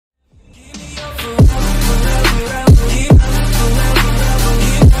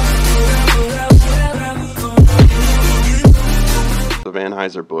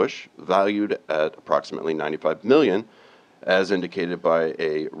Anheuser-Busch, valued at approximately $95 million, as indicated by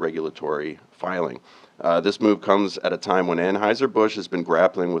a regulatory filing. This move comes at a time when Anheuser-Busch has been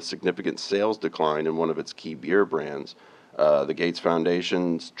grappling with significant sales decline in one of its key beer brands. The Gates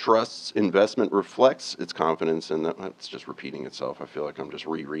Foundation's trust's investment reflects its confidence in that. It's just repeating itself. I feel like I'm just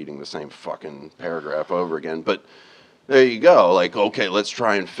rereading the same fucking paragraph over again. But there you go. Like, okay, let's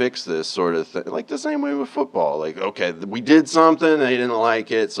try and fix this sort of thing. Like the same way with football. Like, okay, we did something, they didn't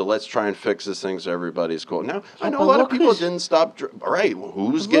like it, so let's try and fix this thing so everybody's cool. Now, I know a lot of people didn't stop. All right, well,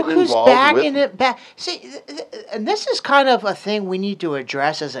 who's getting involved backing it back? See, and this is kind of a thing we need to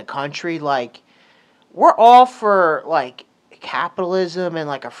address as a country. Like, we're all for like capitalism and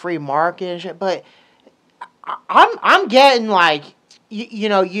like a free market and shit, but I'm getting like you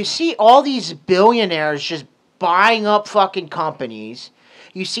know, you see all these billionaires just buying up fucking companies.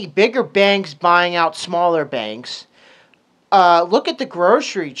 You see bigger banks buying out smaller banks. Look at the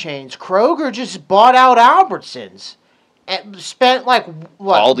grocery chains. Kroger just bought out Albertsons and spent like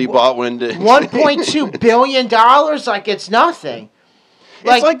what? Aldi bought Winn-Dixie. $1.2 billion. Like it's nothing.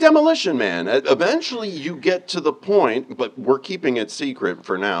 It's like demolition, man. Eventually you get to the point, but we're keeping it secret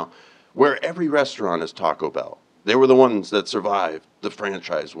for now, where every restaurant is Taco Bell. They were the ones that survived the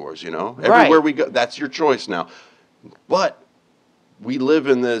franchise wars, you know? Everywhere we go, that's your choice now. But we live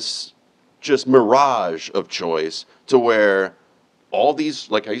in this just mirage of choice to where all these,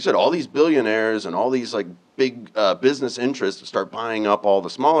 like you said, all these billionaires and all these like big business interests start buying up all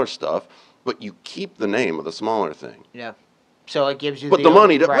the smaller stuff, but you keep the name of the smaller thing. Yeah. So it gives you the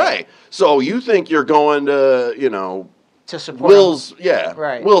money to, right. So you think you're going to, you know, to support Will's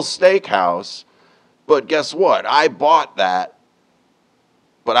Steakhouse, but guess what? I bought that,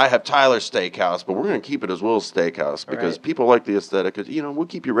 but I have Tyler's Steakhouse, but we're going to keep it as Will's Steakhouse because people like the aesthetic. You know, we'll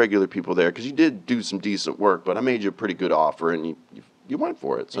keep your regular people there because you did do some decent work, but I made you a pretty good offer and you went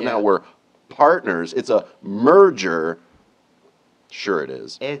for it. So now we're partners. It's a merger. Sure it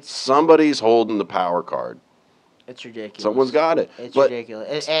is. Somebody's holding the power card. It's ridiculous. Someone's got it. It's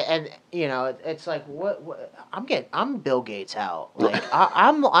ridiculous, and you know, it's like what I'm Bill Gates out. Like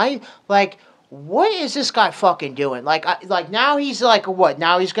I like what is this guy fucking doing? Like now he's like what?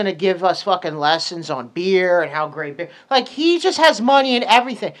 Now he's gonna give us fucking lessons on beer and how great beer. Like he just has money and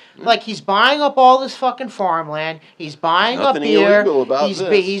everything. Like he's buying up all this fucking farmland. He's buying up beer.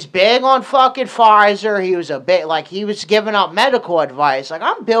 He's big on fucking Pfizer. He was he was giving out medical advice. Like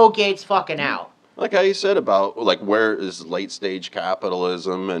I'm Bill Gates fucking out. Like how you said about, like, where is late-stage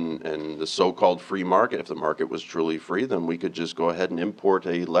capitalism and the so-called free market? If the market was truly free, then we could just go ahead and import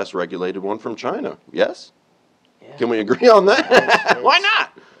a less regulated one from China. Yes? Yeah. Can we agree on that? Why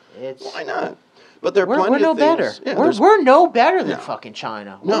not? Why not? But there are plenty of things. Better. Yeah, we're no better than fucking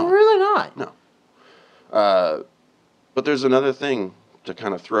China. No. We're really not. No. But there's another thing to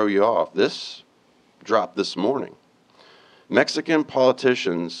kind of throw you off. This dropped this morning. Mexican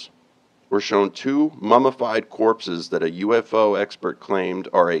politicians were shown two mummified corpses that a UFO expert claimed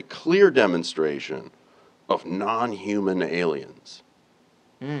are a clear demonstration of non-human aliens.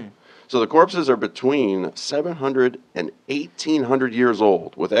 So the corpses are between 700 and 1,800 years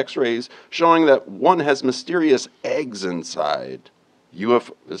old, with x-rays showing that one has mysterious eggs inside.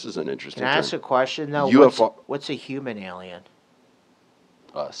 UFO. This is an interesting Can I ask a question, though? UFO. What's a human alien?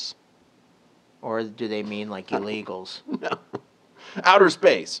 Us. Or do they mean like illegals? No. Outer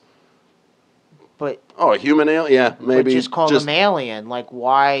space. But a human alien? Yeah, maybe. Just call them alien. Like,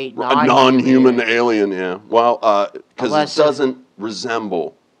 why a non-human alien? Yeah. Well, because it doesn't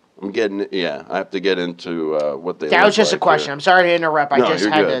resemble. I have to get into what they. That was just a question. Here. I'm sorry to interrupt. I just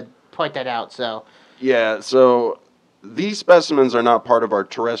had to point that out. So. Yeah. So these specimens are not part of our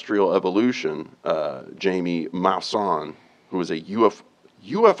terrestrial evolution. Jamie Maussan, who is a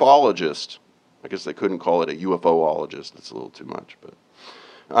UFOologist. I guess they couldn't call it a UFOologist. That's a little too much, but.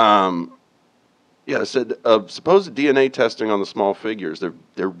 Yeah, it said supposed DNA testing on the small figures.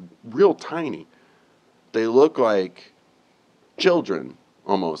 They're real tiny. They look like children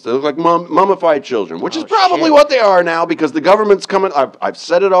almost. They look like mummified children, which is probably what they are now because the government's coming. I've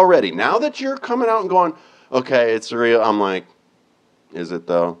said it already. Now that you're coming out and going, okay, it's real. I'm like, is it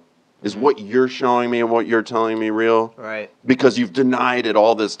though? Is what you're showing me and what you're telling me real? Right. Because you've denied it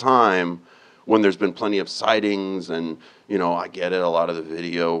all this time. When there's been plenty of sightings and, you know, I get it, a lot of the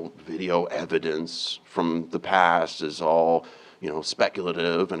video evidence from the past is all, you know,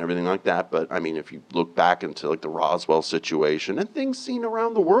 speculative and everything like that. But, I mean, if you look back into, like, the Roswell situation and things seen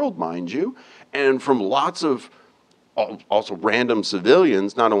around the world, mind you, and from lots of also random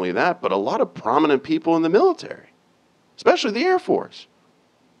civilians, not only that, but a lot of prominent people in the military, especially the Air Force.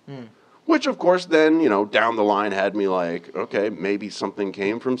 Which, of course, then, down the line had me like, okay, maybe something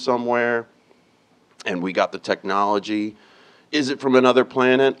came from somewhere and we got the technology. Is it from another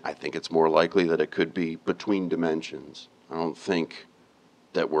planet? I think it's more likely that it could be between dimensions. I don't think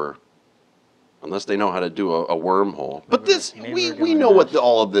that unless they know how to do a wormhole. But we know what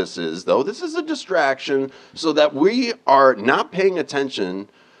all of this is, though. This is a distraction so that we are not paying attention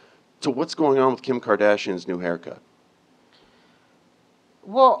to what's going on with Kim Kardashian's new haircut.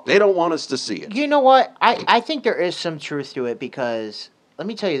 Well, they don't want us to see it. You know what? I think there is some truth to it because let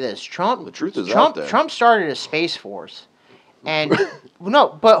me tell you this: the truth is out there. Trump started a space force, and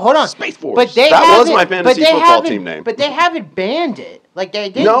no, but hold on, Space Force. But that was my fantasy football team name. But they haven't banned it. Like they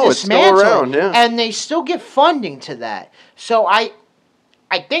didn't dismantle it's still around, yeah. And they still get funding to that. So I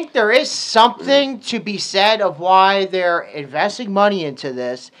think there is something to be said of why they're investing money into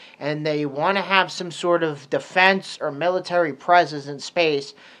this, and they want to have some sort of defense or military presence in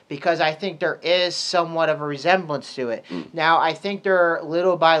space, because I think there is somewhat of a resemblance to it. Now, I think they're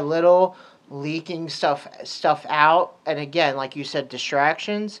little by little leaking stuff out, and again, like you said,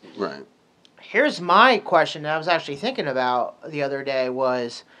 distractions. Right. Here's my question that I was actually thinking about the other day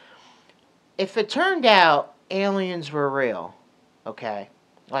was, if it turned out aliens were real, okay,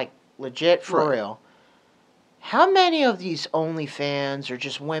 like legit for real, how many of these OnlyFans or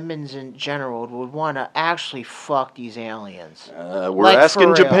just women's in general would want to actually fuck these aliens? We're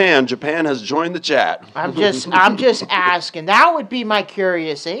asking Japan. Japan has joined the chat. I'm just asking. That would be my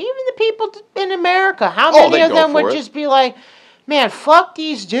curious thing. Even the people in America, how many of them would just be like, man, fuck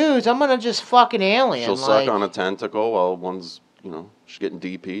these dudes. I'm going to just fuck an alien. She'll suck on a tentacle while one's, she's getting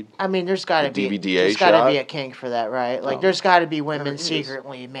DP'd. I mean, there's got to be a kink for that, right? Like, there's got to be women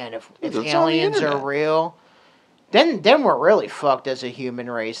secretly, man, if aliens are real, then we're really fucked as a human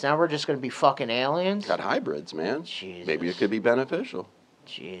race. Now we're just going to be fucking aliens? Got hybrids, man. Jesus. Maybe it could be beneficial.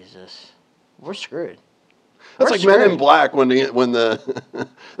 Jesus. We're screwed. That's like Men in Black when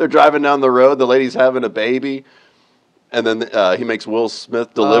they're driving down the road, the lady's having a baby, and then he makes Will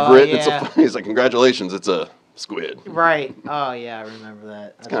Smith deliver it. Yeah. He's like, congratulations, it's a squid. Right. Oh, yeah, I remember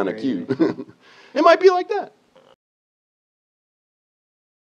that. It's kind of cute. It might be like that.